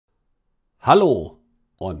Hallo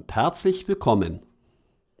und herzlich willkommen.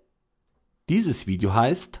 Dieses Video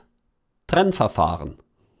heißt Trennverfahren.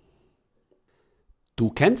 Du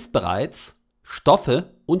kennst bereits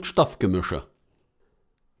Stoffe und Stoffgemische.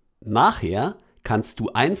 Nachher kannst du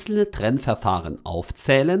einzelne Trennverfahren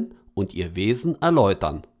aufzählen und ihr Wesen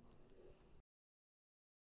erläutern.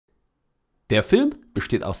 Der Film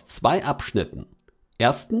besteht aus zwei Abschnitten.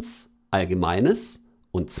 Erstens Allgemeines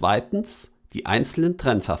und zweitens die einzelnen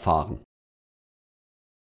Trennverfahren.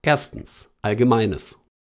 Erstens Allgemeines.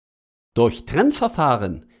 Durch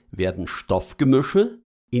Trennverfahren werden Stoffgemische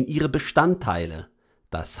in ihre Bestandteile,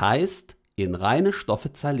 das heißt in reine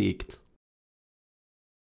Stoffe zerlegt.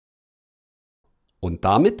 Und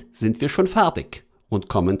damit sind wir schon fertig und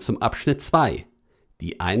kommen zum Abschnitt 2,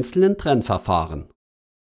 die einzelnen Trennverfahren.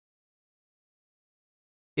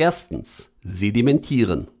 Erstens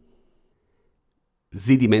Sedimentieren.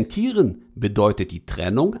 Sedimentieren bedeutet die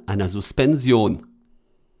Trennung einer Suspension.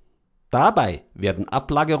 Dabei werden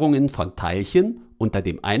Ablagerungen von Teilchen unter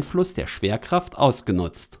dem Einfluss der Schwerkraft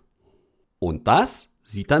ausgenutzt. Und das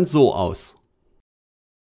sieht dann so aus.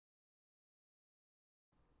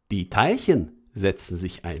 Die Teilchen setzen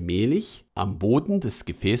sich allmählich am Boden des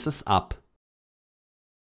Gefäßes ab.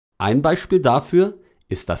 Ein Beispiel dafür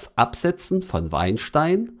ist das Absetzen von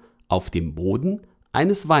Weinstein auf dem Boden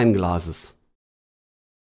eines Weinglases.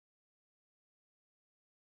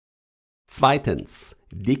 Zweitens,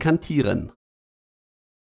 dekantieren.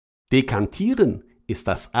 Dekantieren ist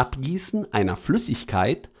das Abgießen einer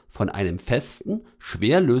Flüssigkeit von einem festen,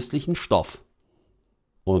 schwer löslichen Stoff.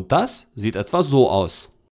 Und das sieht etwa so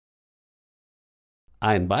aus.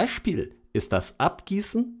 Ein Beispiel ist das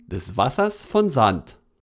Abgießen des Wassers von Sand.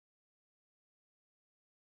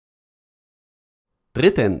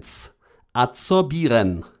 Drittens,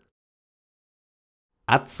 adsorbieren.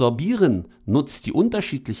 Adsorbieren nutzt die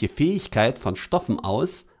unterschiedliche Fähigkeit von Stoffen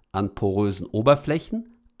aus, an porösen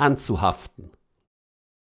Oberflächen anzuhaften.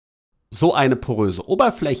 So eine poröse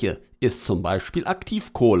Oberfläche ist zum Beispiel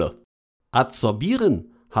Aktivkohle.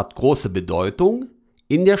 Adsorbieren hat große Bedeutung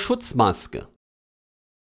in der Schutzmaske.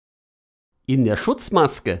 In der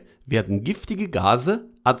Schutzmaske werden giftige Gase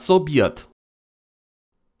adsorbiert.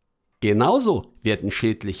 Genauso werden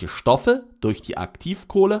schädliche Stoffe durch die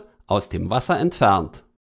Aktivkohle aus dem Wasser entfernt.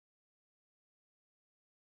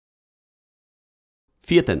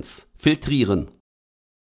 Viertens, filtrieren.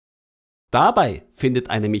 Dabei findet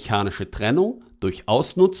eine mechanische Trennung durch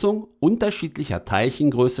Ausnutzung unterschiedlicher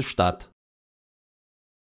Teilchengröße statt.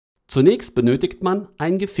 Zunächst benötigt man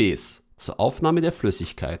ein Gefäß zur Aufnahme der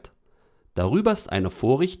Flüssigkeit. Darüber ist eine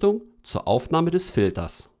Vorrichtung zur Aufnahme des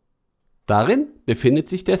Filters. Darin befindet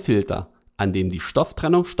sich der Filter, an dem die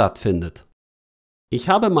Stofftrennung stattfindet. Ich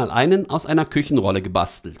habe mal einen aus einer Küchenrolle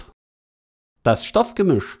gebastelt. Das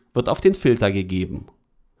Stoffgemisch wird auf den Filter gegeben.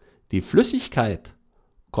 Die Flüssigkeit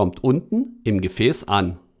kommt unten im Gefäß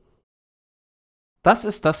an. Das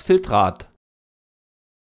ist das Filtrat.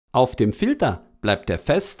 Auf dem Filter bleibt der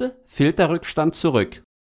feste Filterrückstand zurück.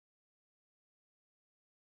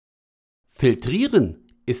 Filtrieren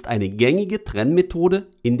ist eine gängige Trennmethode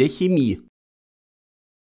in der Chemie.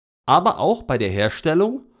 Aber auch bei der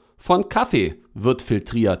Herstellung von Kaffee wird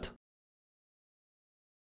filtriert.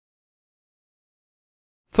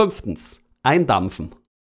 Fünftens, eindampfen.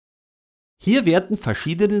 Hier werden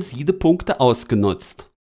verschiedene Siedepunkte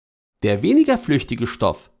ausgenutzt. Der weniger flüchtige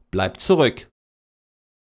Stoff bleibt zurück.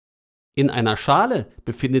 In einer Schale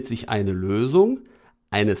befindet sich eine Lösung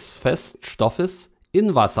eines festen Stoffes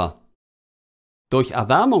in Wasser. Durch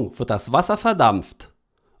Erwärmung wird das Wasser verdampft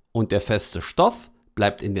und der feste Stoff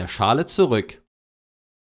bleibt in der Schale zurück.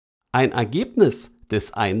 Ein Ergebnis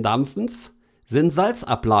des Eindampfens sind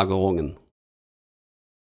Salzablagerungen.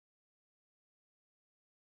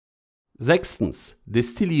 Sechstens,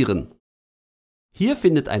 destillieren. Hier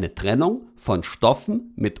findet eine Trennung von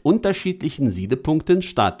Stoffen mit unterschiedlichen Siedepunkten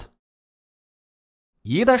statt.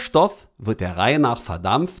 Jeder Stoff wird der Reihe nach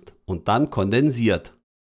verdampft und dann kondensiert.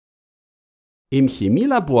 Im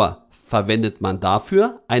Chemielabor verwendet man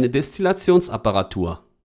dafür eine Destillationsapparatur.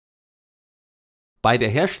 Bei der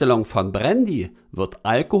Herstellung von Brandy wird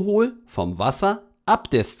Alkohol vom Wasser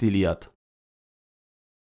abdestilliert.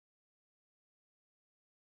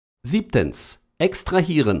 Siebtens,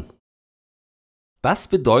 extrahieren. Das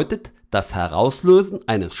bedeutet das Herauslösen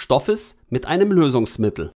eines Stoffes mit einem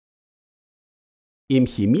Lösungsmittel. Im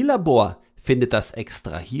Chemielabor findet das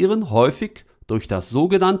Extrahieren häufig durch das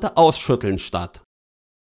sogenannte Ausschütteln statt.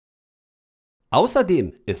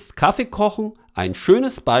 Außerdem ist Kaffeekochen ein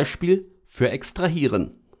schönes Beispiel für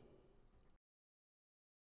Extrahieren.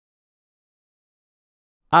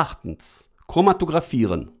 Achtens,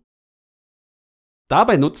 Chromatografieren.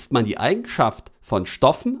 Dabei nutzt man die Eigenschaft, von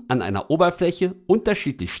Stoffen an einer Oberfläche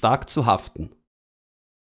unterschiedlich stark zu haften.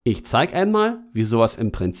 Ich zeige einmal, wie sowas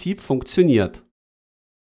im Prinzip funktioniert.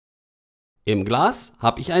 Im Glas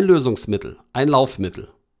habe ich ein Lösungsmittel, ein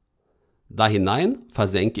Laufmittel. Da hinein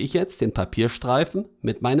versenke ich jetzt den Papierstreifen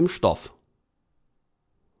mit meinem Stoff.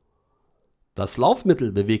 Das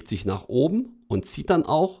Laufmittel bewegt sich nach oben und zieht dann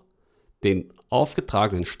auch den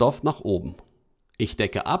aufgetragenen Stoff nach oben. Ich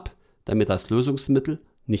decke ab, damit das Lösungsmittel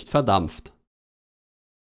nicht verdampft.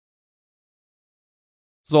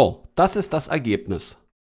 So, das ist das Ergebnis.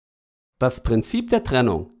 Das Prinzip der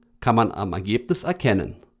Trennung kann man am Ergebnis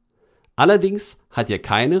erkennen. Allerdings hat hier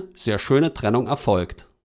keine sehr schöne Trennung erfolgt.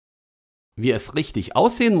 Wie es richtig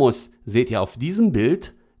aussehen muss, seht ihr auf diesem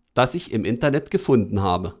Bild, das ich im Internet gefunden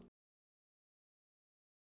habe.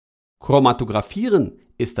 Chromatografieren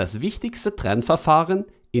ist das wichtigste Trennverfahren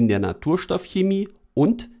in der Naturstoffchemie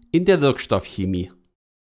und in der Wirkstoffchemie.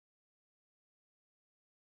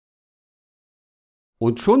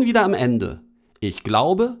 Und schon wieder am Ende. Ich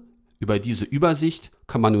glaube, über diese Übersicht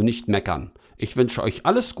kann man nun nicht meckern. Ich wünsche euch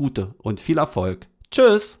alles Gute und viel Erfolg.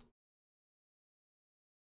 Tschüss!